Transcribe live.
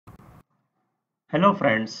Hello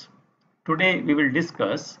friends, today we will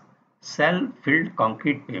discuss cell-filled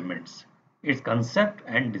concrete pavements, its concept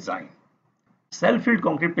and design. Cell-filled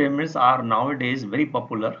concrete pavements are nowadays very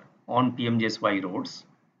popular on PMGSY roads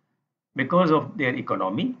because of their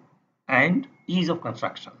economy and ease of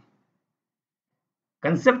construction.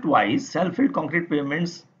 Concept-wise, cell-filled concrete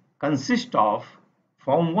pavements consist of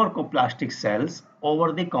formwork of plastic cells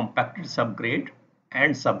over the compacted subgrade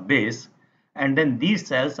and subbase, and then these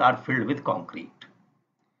cells are filled with concrete.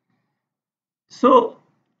 So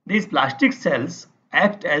these plastic cells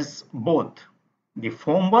act as both the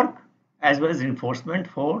formwork as well as reinforcement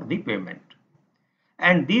for the pavement.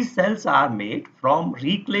 And these cells are made from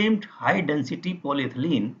reclaimed high density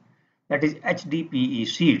polyethylene, that is HDPE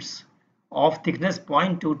sheets of thickness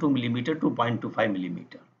 0.22 mm to 0.25 mm.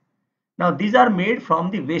 Now these are made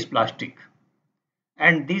from the waste plastic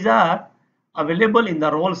and these are available in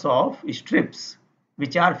the rolls of strips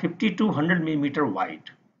which are 50 to 100 mm wide.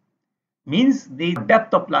 Means the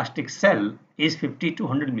depth of plastic cell is 50 to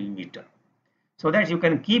 100 millimeter, so that you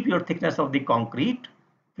can keep your thickness of the concrete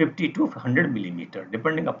 50 to 100 millimeter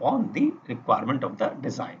depending upon the requirement of the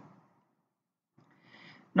design.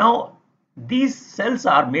 Now these cells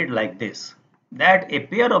are made like this, that a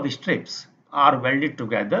pair of strips are welded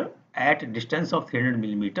together at a distance of 300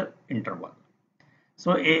 millimeter interval.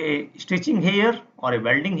 So a stitching here or a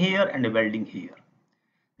welding here and a welding here.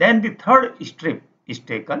 Then the third strip is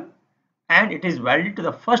taken and it is welded to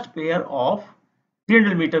the first pair of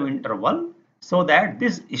 300 meter interval, so that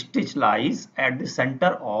this stitch lies at the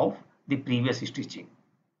center of the previous stitching.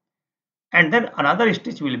 And then another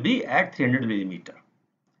stitch will be at 300 millimeter.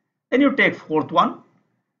 Then you take fourth one,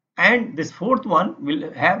 and this fourth one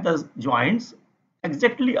will have the joints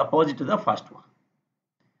exactly opposite to the first one.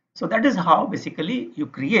 So that is how basically you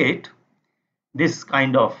create this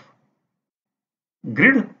kind of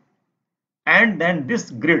grid, and then this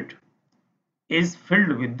grid is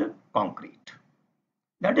filled with the concrete.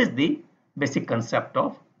 That is the basic concept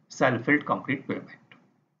of cell-filled concrete pavement.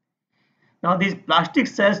 Now these plastic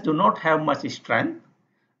cells do not have much strength,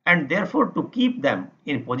 and therefore to keep them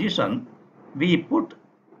in position we put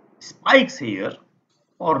spikes here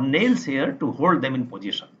or nails here to hold them in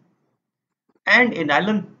position. And a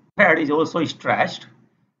nylon thread is also stretched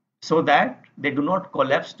so that they do not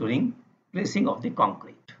collapse during placing of the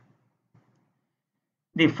concrete.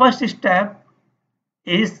 The first step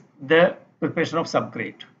is the preparation of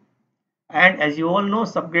subgrade, and as you all know,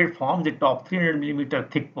 subgrade forms the top 300 millimeter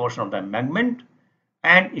thick portion of the embankment,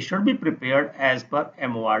 and it should be prepared as per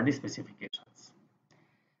MORD specifications.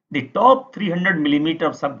 The top 300 millimeter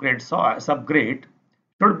of subgrade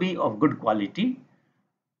should be of good quality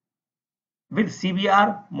with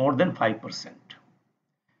CBR more than 5%,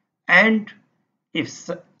 and if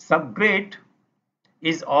subgrade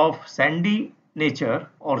is of sandy nature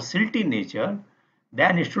or silty nature,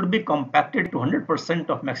 then it should be compacted to 100%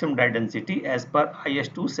 of maximum dry density as per IS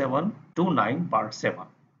 2729 part 7.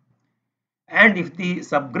 And if the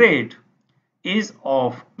subgrade is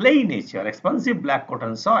of clayey nature, expansive black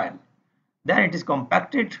cotton soil, then it is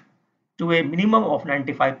compacted to a minimum of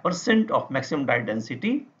 95% of maximum dry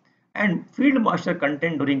density, and field moisture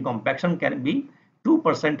content during compaction can be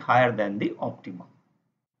 2% higher than the optimum.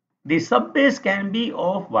 The subbase can be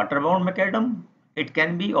of water-bound macadam, it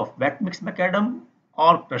can be of wet mix macadam,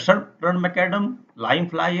 or pressure run macadam, lime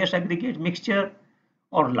fly ash aggregate mixture,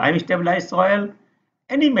 or lime stabilized soil,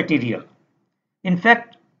 any material. In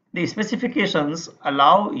fact, the specifications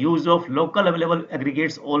allow use of local available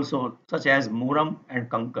aggregates also, such as muram and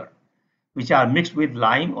kankar, which are mixed with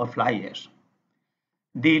lime or fly ash.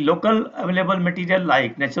 The local available material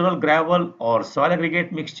like natural gravel or soil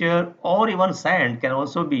aggregate mixture or even sand can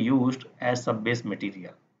also be used as subbase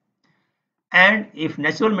material. And if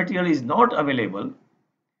natural material is not available,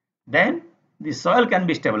 then the soil can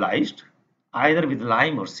be stabilized either with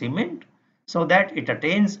lime or cement so that it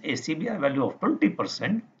attains a CBR value of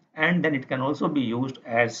 20%, and then it can also be used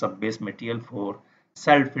as subbase material for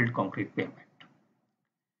cell-filled concrete pavement.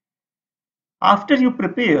 After you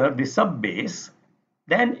prepare the subbase,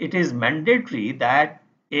 then it is mandatory that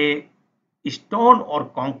a stone or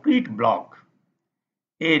concrete block,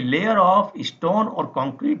 a layer of stone or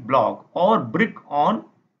concrete block or brick on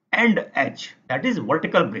end edge, that is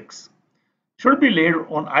vertical bricks, should be laid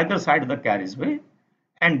on either side of the carriageway,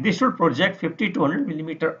 and this should project 50 to 100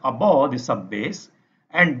 millimeter above the subbase,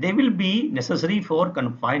 and they will be necessary for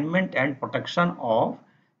confinement and protection of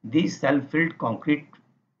the cell-filled concrete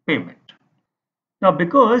pavement. Now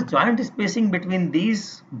because joint spacing between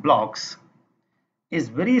these blocks is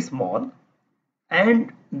very small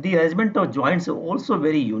and the arrangement of joints is also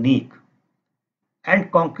very unique,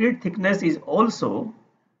 and concrete thickness is also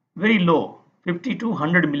very low, 50 to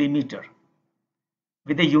 100 millimeter,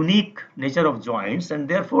 with a unique nature of joints, and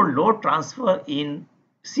therefore load transfer in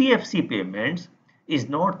CFC pavements is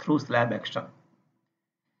not through slab action.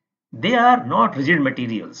 They are not rigid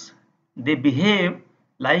materials. They behave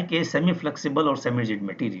like a semi-flexible or semi-rigid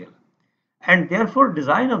material, and therefore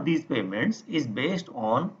design of these pavements is based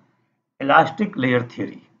on elastic layer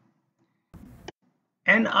theory.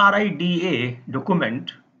 NRIDA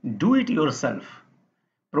document Do It Yourself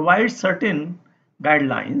provides certain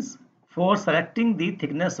guidelines for selecting the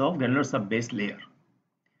thickness of granular subbase layer.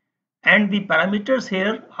 And the parameters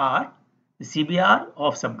here are the CBR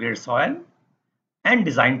of subgrade soil and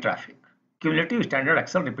design traffic, cumulative standard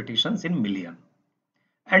axle repetitions in million.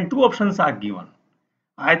 And two options are given.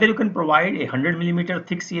 Either you can provide a 100 millimeter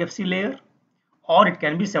thick CFC layer, or it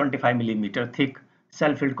can be 75 millimeter thick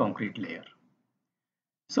cell filled concrete layer.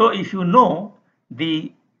 So if you know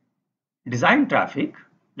the design traffic,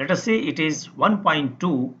 let us say it is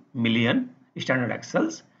 1.2 million standard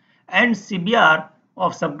axles, and CBR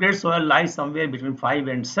of subgrade soil lies somewhere between 5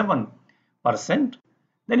 and 7%,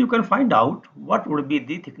 then you can find out what would be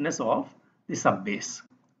the thickness of the subbase,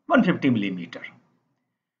 150 millimeter.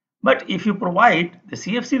 But if you provide the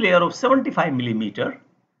CFC layer of 75 millimeter,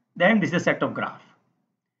 then this is a set of graph.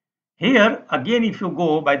 Here again, if you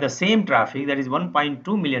go by the same traffic, that is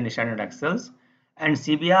 1.2 million standard axles, and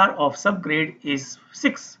CBR of subgrade is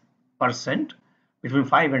 6%, between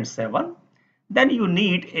 5 and 7, then you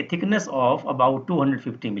need a thickness of about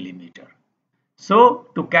 250 millimeter. So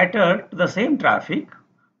to cater to the same traffic,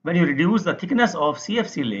 when you reduce the thickness of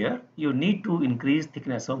CFC layer, you need to increase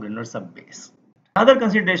thickness of granular subbase. Another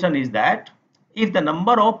consideration is that if the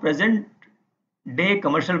number of present day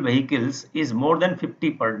commercial vehicles is more than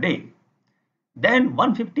 50 per day, then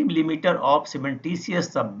 150 millimeter of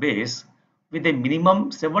cementitious subbase with a minimum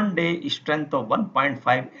 7-day strength of 1.5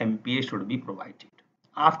 MPa should be provided.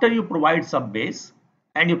 After you provide subbase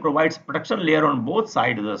and you provide protection layer on both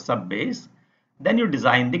sides of the subbase, then you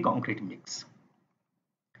design the concrete mix.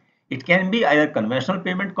 It can be either conventional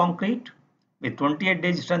pavement concrete with 28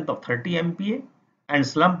 days strength of 30 MPa and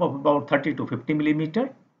slump of about 30 to 50 millimeter.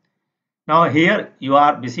 Now here you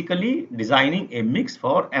are basically designing a mix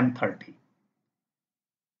for M30.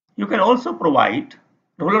 You can also provide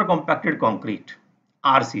roller compacted concrete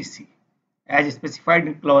RCC as specified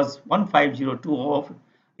in clause 1502 of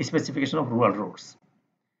specification of rural roads.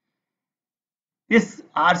 This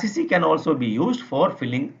RCC can also be used for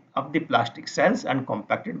filling up the plastic cells and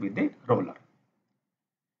compacted with a roller.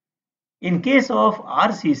 In case of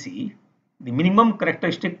RCC, the minimum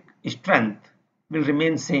characteristic strength will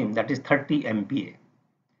remain same, that is 30 MPa.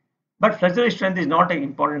 But flexural strength is not an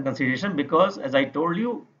important consideration because, as I told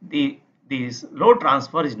you, this load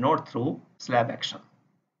transfer is not through slab action.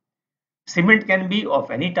 Cement can be of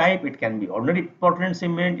any type. It can be ordinary Portland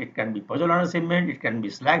cement, it can be pozzolana cement, it can be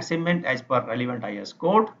slag cement as per relevant IS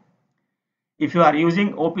code. If you are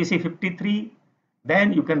using OPC 53,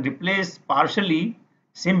 then you can replace partially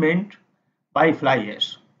cement by fly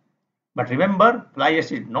ash. But remember, fly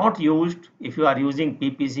ash is not used if you are using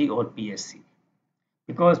PPC or PSC,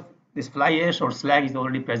 because this fly ash or slag is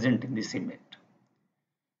already present in the cement.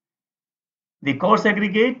 The coarse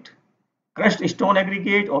aggregate, crushed stone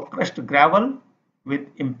aggregate or crushed gravel with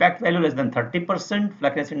impact value less than 30%,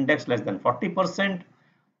 flakiness index less than 40%,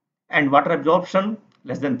 and water absorption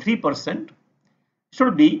less than 3%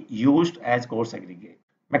 should be used as coarse aggregate.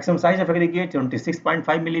 Maximum size of aggregate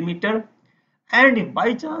 26.5 millimeter, and if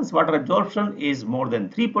by chance water absorption is more than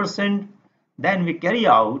 3%, then we carry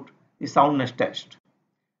out the soundness test,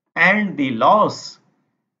 and the loss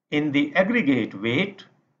in the aggregate weight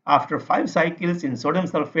after 5 cycles in sodium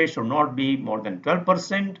sulfate should not be more than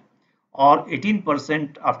 12% or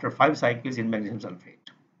 18% after 5 cycles in magnesium sulfate.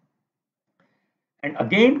 And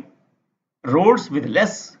again, roads with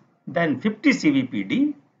less than 50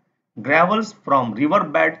 CVPD, gravels from river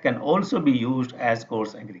bed can also be used as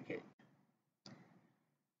coarse aggregate.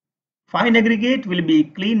 Fine aggregate will be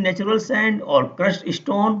clean natural sand or crushed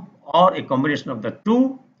stone or a combination of the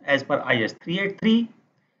two as per IS 383.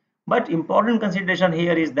 But important consideration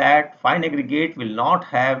here is that fine aggregate will not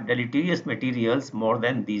have deleterious materials more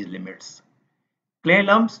than these limits. Clay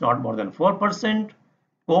lumps not more than 4%,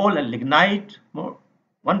 coal and lignite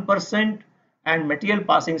 1%, and material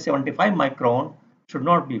passing 75 micron should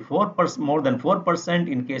not be more than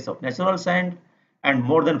 4% in case of natural sand and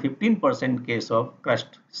more than 15% in case of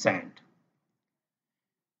crushed sand.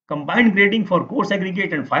 Combined grading for coarse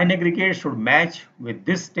aggregate and fine aggregate should match with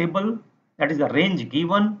this table, that is the range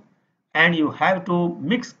given, and you have to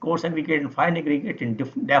mix coarse aggregate and fine aggregate in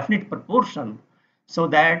definite proportion so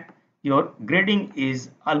that your grading is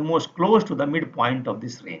almost close to the midpoint of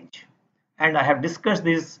this range. And I have discussed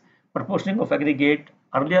this proportioning of aggregate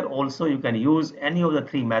earlier also. You can use any of the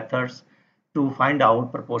three methods to find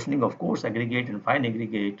out proportioning of coarse aggregate and fine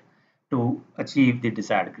aggregate to achieve the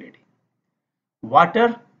desired grading.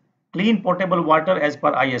 Water, clean potable water as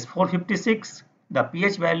per IS 456, the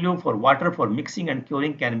pH value for water for mixing and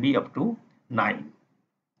curing can be up to 9.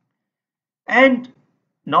 And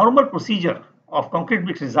normal procedure of concrete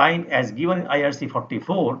bricks design as given in IRC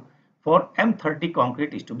 44 for M30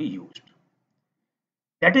 concrete is to be used.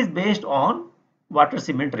 That is based on water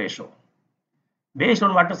cement ratio. Based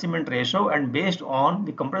on water cement ratio and based on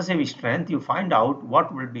the compressive strength, you find out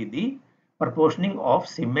what will be the proportioning of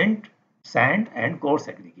cement, sand and coarse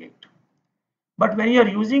aggregate. But when you are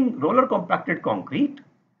using roller compacted concrete,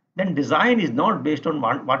 then design is not based on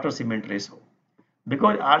water cement ratio,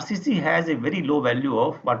 because RCC has a very low value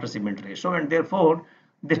of water cement ratio, and therefore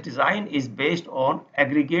this design is based on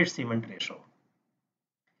aggregate cement ratio.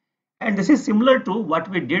 And this is similar to what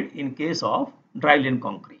we did in case of dry-lain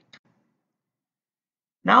concrete.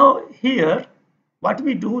 Now here what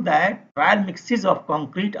we do, that trial mixes of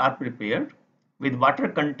concrete are prepared with water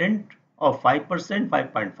content of 5%,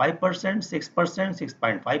 5.5%, 6%,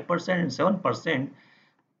 6.5% and 7%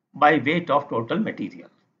 by weight of total material.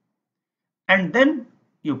 And then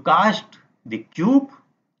you cast the cube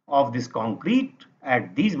of this concrete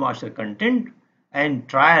at these moisture content and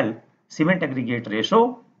trial cement aggregate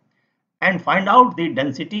ratio and find out the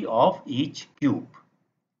density of each cube.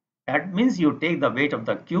 That means you take the weight of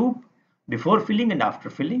the cube before filling and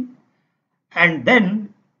after filling, and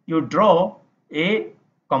then you draw a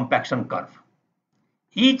compaction curve.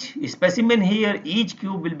 Each specimen here, each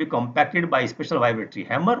cube will be compacted by a special vibratory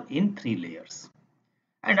hammer in 3 layers.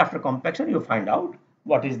 And after compaction, you find out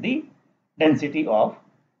what is the density of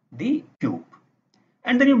the cube.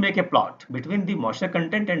 And then you make a plot between the moisture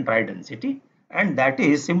content and dry density. And that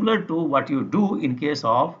is similar to what you do in case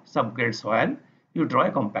of subgrade soil. You draw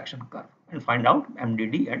a compaction curve and find out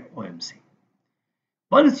MDD and OMC.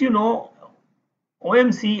 Once you know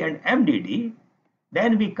OMC and MDD,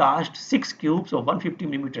 then we cast 6 cubes of 150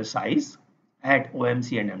 mm size at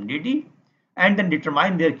OMC and MDD and then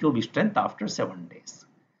determine their cube strength after 7 days.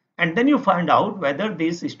 And then you find out whether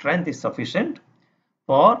this strength is sufficient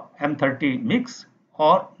for M30 mix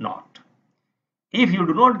or not. If you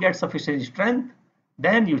do not get sufficient strength,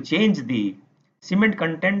 then you change the cement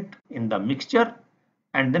content in the mixture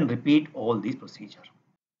and then repeat all these procedures.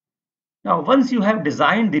 Now once you have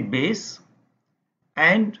designed the base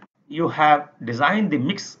and you have designed the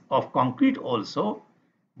mix of concrete also,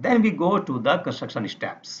 then we go to the construction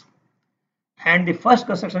steps. And the first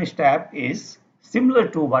construction step is similar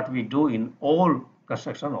to what we do in all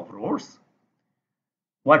construction of roads.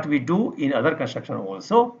 What we do in other construction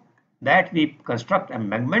also, that we construct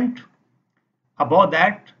embankment, above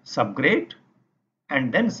that subgrade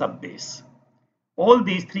and then subbase. All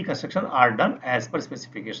these 3 constructions are done as per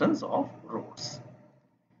specifications of roads.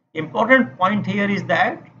 Important point here is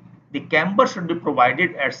that the camber should be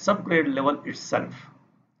provided at subgrade level itself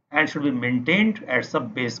and should be maintained at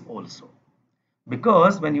subbase also,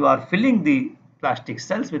 because when you are filling the plastic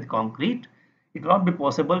cells with concrete, it will not be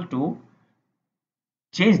possible to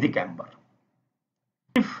change the camber.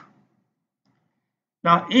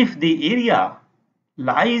 If the area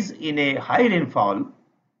lies in a high rainfall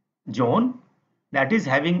zone, that is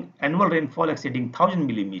having annual rainfall exceeding 1000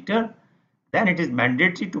 mm, then it is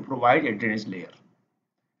mandatory to provide a drainage layer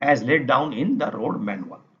as laid down in the road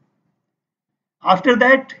manual. After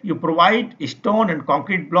that, you provide stone and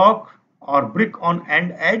concrete block or brick on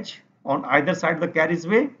end edge on either side of the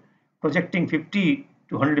carriageway, projecting 50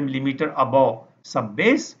 to 100 mm above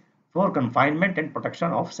subbase for confinement and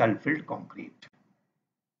protection of cell-filled concrete.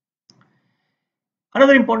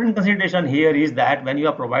 Another important consideration here is that when you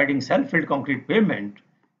are providing cell-filled concrete pavement,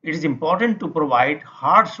 it is important to provide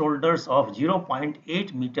hard shoulders of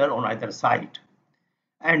 0.8 meter on either side.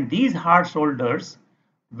 And these hard shoulders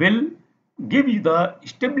will give you the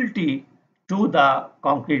stability to the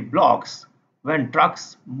concrete blocks when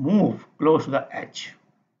trucks move close to the edge.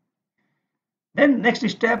 Then next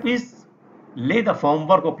step is lay the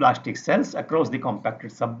formwork of plastic cells across the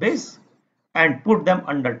compacted subbase and put them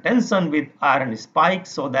under tension with iron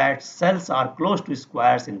spikes so that cells are close to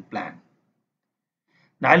squares in plan.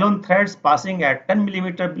 Nylon threads passing at 10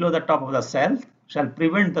 mm below the top of the cell shall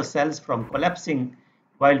prevent the cells from collapsing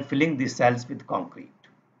while filling the cells with concrete.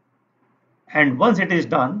 And once it is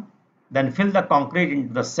done, then fill the concrete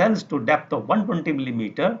into the cells to depth of 120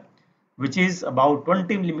 mm, which is about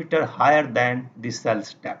 20 mm higher than the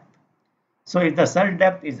cell's depth. So if the cell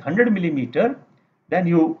depth is 100 mm, Then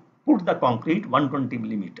you put the concrete 120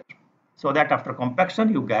 millimeter so that after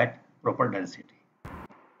compaction you get proper density.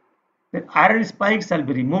 The iron spikes shall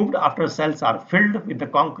be removed after cells are filled with the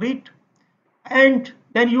concrete, and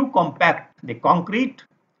then you compact the concrete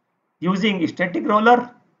using static roller,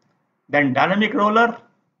 then dynamic roller,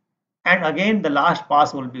 and again the last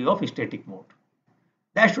pass will be of static mode.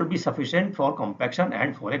 That should be sufficient for compaction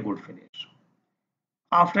and for a good finish.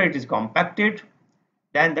 After it is compacted,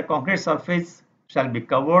 then the concrete surface shall be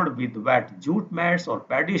covered with wet jute mats or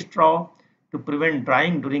paddy straw to prevent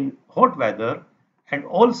drying during hot weather and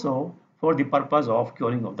also for the purpose of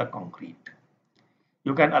curing of the concrete.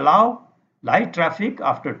 You can allow light traffic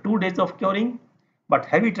after 2 days of curing, but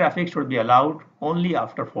heavy traffic should be allowed only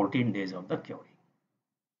after 14 days of the curing.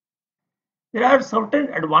 There are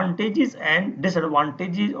certain advantages and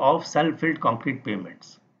disadvantages of cell-filled concrete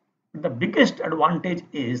pavements. The biggest advantage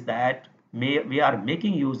is that we are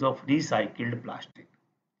making use of recycled plastic.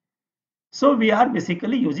 So we are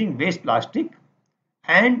basically using waste plastic,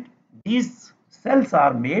 and these cells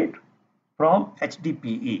are made from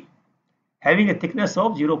HDPE having a thickness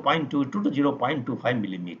of 0.22 to 0.25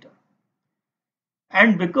 millimeter.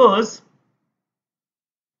 And because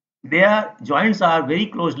their joints are very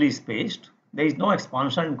closely spaced, there is no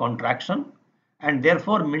expansion and contraction, and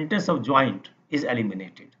therefore maintenance of joint is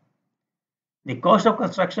eliminated. The cost of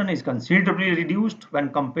construction is considerably reduced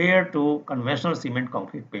when compared to conventional cement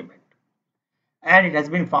concrete pavement. And it has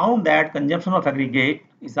been found that consumption of aggregate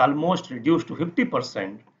is almost reduced to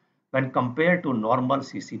 50% when compared to normal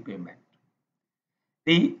CC pavement.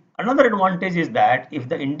 Another advantage is that if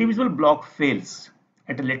the individual block fails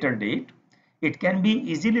at a later date, it can be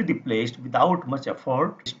easily replaced without much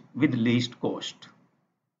effort with least cost.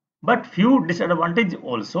 But few disadvantages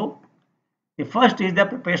also. The first is the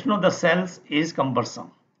preparation of the cells is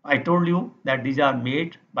cumbersome. I told you that these are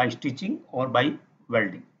made by stitching or by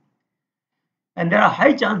welding. And there are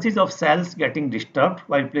high chances of cells getting disturbed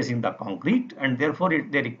while placing the concrete, and therefore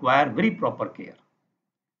they require very proper care.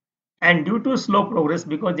 And due to slow progress,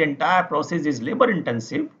 because the entire process is labor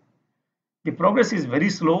intensive, the progress is very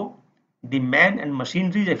slow. The man and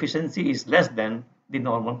machinery efficiency is less than the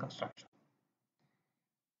normal construction.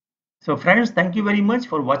 So friends, thank you very much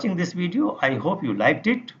for watching this video. I hope you liked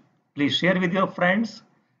it. Please share with your friends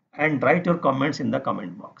and write your comments in the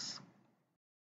comment box.